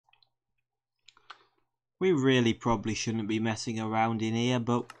We really probably shouldn't be messing around in here,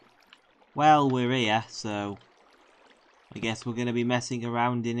 but, well, we're here, so I guess we're going to be messing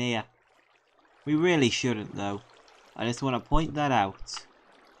around in here. We really shouldn't, though. I just want to point that out.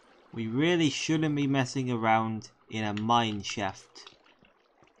 We really shouldn't be messing around in a mineshaft.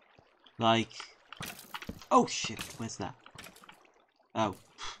 Like... Oh shit, where's that? Oh.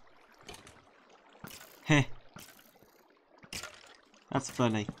 Heh. That's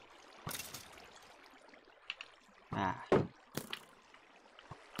funny. Ah.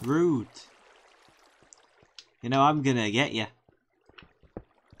 Rude. You know, I'm gonna get you.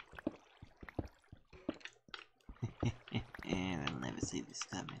 They'll never see this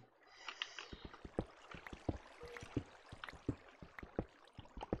coming.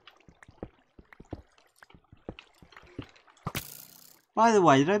 By the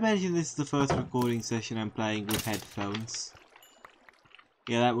way, did I mention this is the first recording session I'm playing with headphones?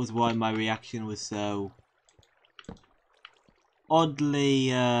 Yeah, that was why my reaction was so oddly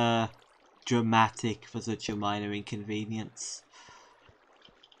dramatic for such a minor inconvenience.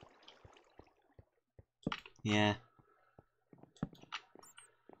 Yeah.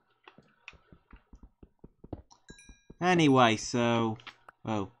 Anyway, so...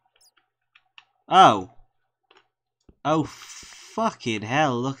 Oh. Oh! Oh, fucking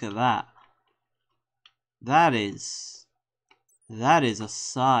hell, look at that. That is a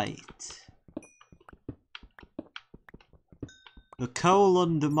sight. The coal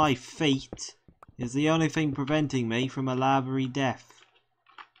under my feet is the only thing preventing me from a lavery death.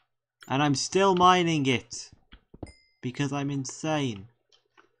 And I'm still mining it. Because I'm insane.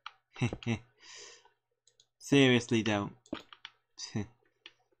 Seriously, don't.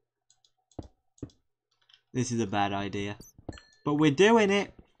 This is a bad idea. But we're doing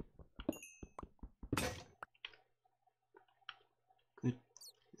it.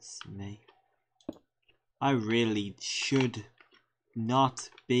 Goodness me. I really should not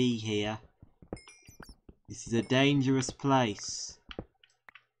be here. This is a dangerous place.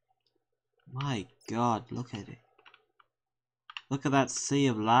 My God, look at it. Look at that sea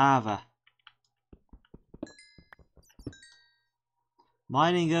of lava.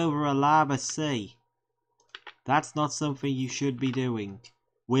 Mining over a lava sea. That's not something you should be doing.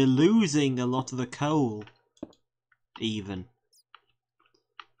 We're losing a lot of the coal. Even.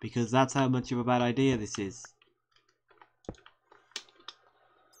 Because that's how much of a bad idea this is.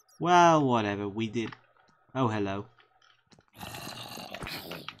 Well, whatever, we did. Oh, hello.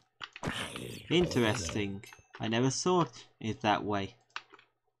 Interesting. I never saw it that way.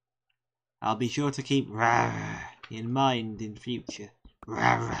 I'll be sure to keep in mind in future.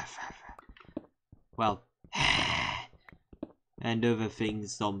 Well, and other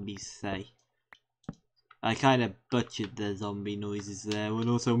things zombies say. I kind of butchered the zombie noises there, and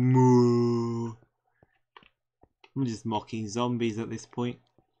also moo. I'm just mocking zombies at this point,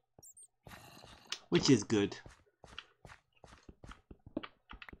 which is good.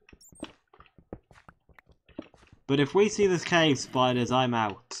 But if we see the cave spiders, I'm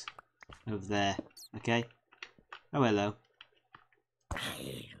out of there. Okay? Oh, hello.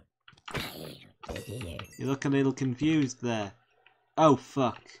 You look a little confused there. Oh,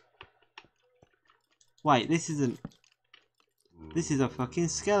 fuck. Wait, this isn't... This is a fucking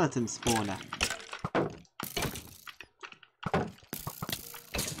skeleton spawner.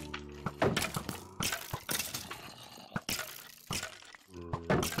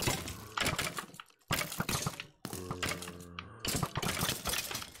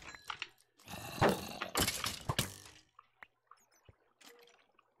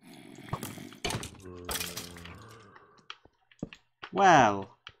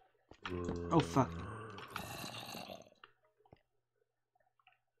 Well. Oh, fuck.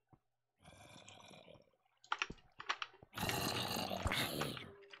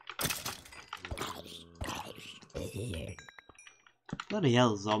 Bloody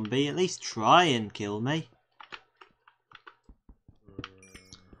hell, zombie. At least try and kill me.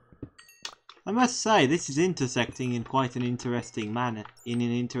 I must say, this is intersecting in quite an interesting manner. In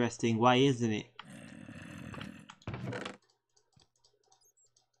an interesting way, isn't it?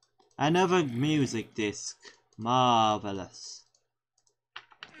 Another music disc. Marvellous.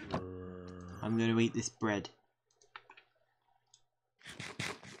 I'm going to eat this bread.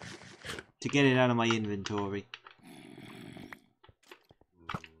 To get it out of my inventory.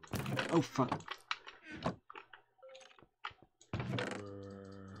 Oh, fuck.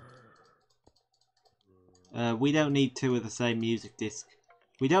 We don't need two of the same music disc.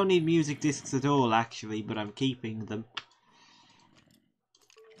 We don't need music discs at all, actually, but I'm keeping them.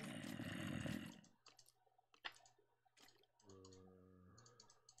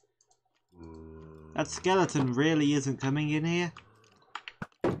 That skeleton really isn't coming in here.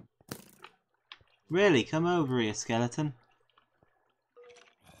 Really, come over here, skeleton.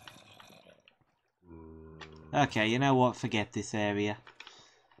 Okay, you know what? Forget this area.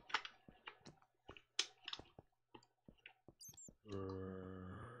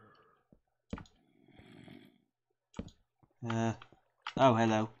 Oh,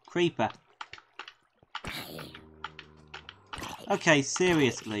 hello. Creeper. Okay,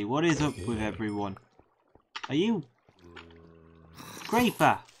 seriously, what is up with everyone? Are you...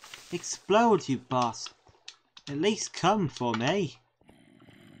 Creeper! Explode, you boss! At least come for me!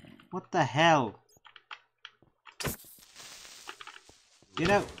 What the hell? You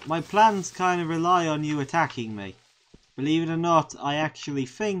know, my plans kind of rely on you attacking me. Believe it or not, I actually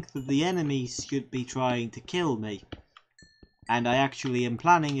think that the enemies should be trying to kill me. And I actually am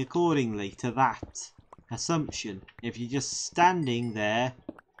planning accordingly to that assumption. If you're just standing there,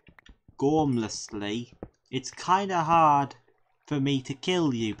 gormlessly, it's kinda hard for me to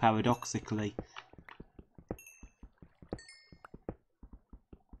kill you, paradoxically.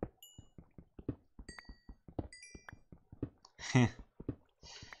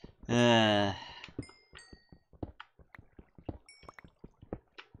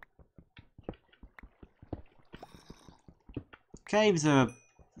 Caves are...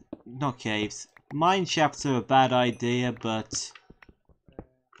 not caves. Mineshafts are a bad idea, but...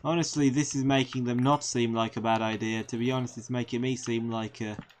 honestly, this is making them not seem like a bad idea. To be honest, it's making me seem like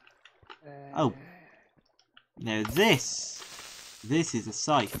a... oh. Now this is a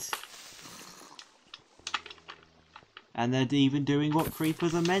sight. And they're even doing what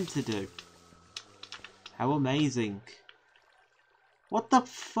creepers are meant to do. How amazing. What the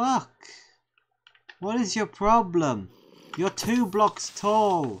fuck? What is your problem? You're 2 blocks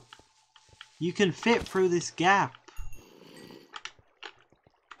tall. You can fit through this gap.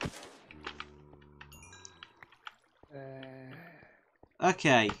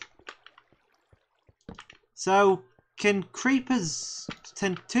 Okay. So, can creepers...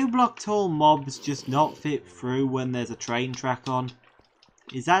 can 2 block tall mobs just not fit through when there's a train track on?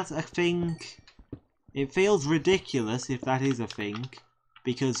 Is that a thing? It feels ridiculous if that is a thing.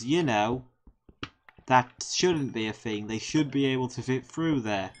 Because, you know, that shouldn't be a thing. They should be able to fit through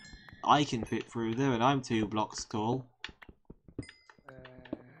there. I can fit through there and I'm 2 blocks tall.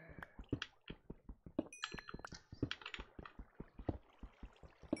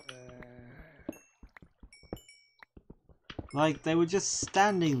 Like, they were just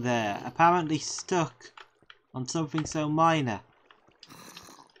standing there, apparently stuck on something so minor.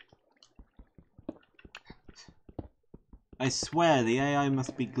 I swear the AI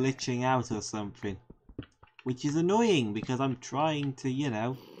must be glitching out or something. Which is annoying because I'm trying to, you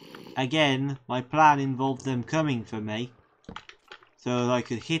know... again, my plan involved them coming for me. So that I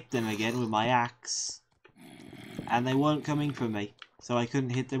could hit them again with my axe. And they weren't coming for me, so I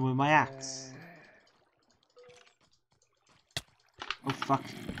couldn't hit them with my axe. Oh fuck.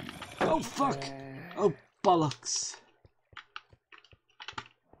 Oh fuck! Oh bollocks!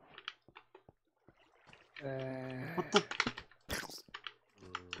 What the...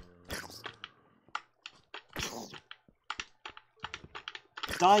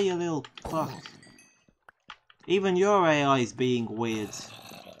 die, you little fuck. Even your AI's being weird.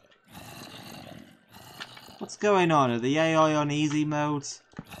 What's going on? Are the AI on easy mode?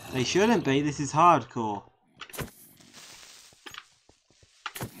 They shouldn't be, this is hardcore.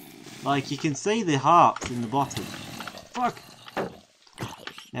 Like, you can see the hearts in the bottom. Fuck!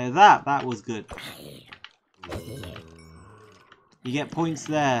 Now that was good. You get points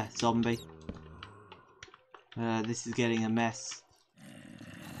there, zombie. This is getting a mess.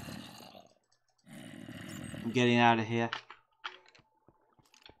 I'm getting out of here.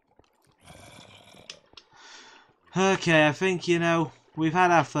 Okay, I think, you know, we've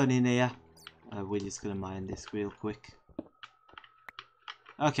had our fun in here. We're just gonna mine this real quick.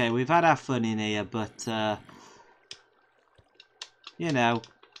 Okay, we've had our fun in here, but, you know,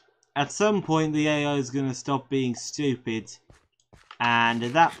 at some point the AI is going to stop being stupid, and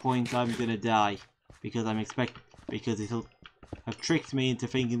at that point I'm going to die, because because it'll have tricked me into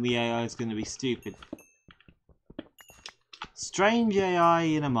thinking the AI is going to be stupid. Strange AI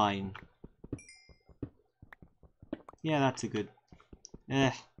in a mine. Yeah, that's a good...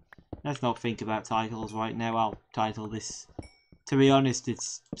 let's not think about titles right now. I'll title this... to be honest,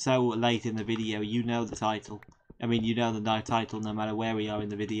 it's so late in the video, you know the title. I mean, you know the title no matter where we are in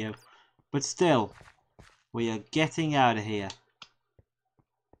the video. But still, we are getting out of here.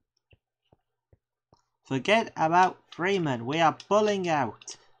 Forget about Freeman, we are pulling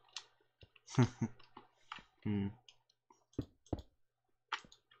out.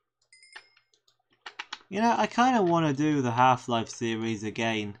 You know, I kind of want to do the Half-Life series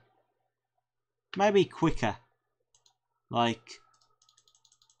again. Maybe quicker. Like,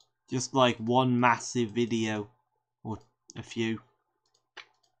 just like one massive video. Or a few.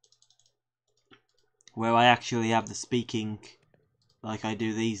 Where I actually have the speaking like I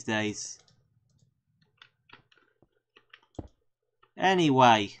do these days.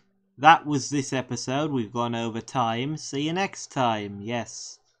 Anyway, that was this episode. We've gone over time. See you next time.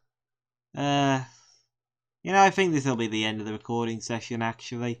 Yes. You know, I think this will be the end of the recording session,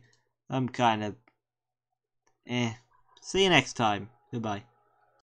 actually. I'm kind of... See you next time. Goodbye.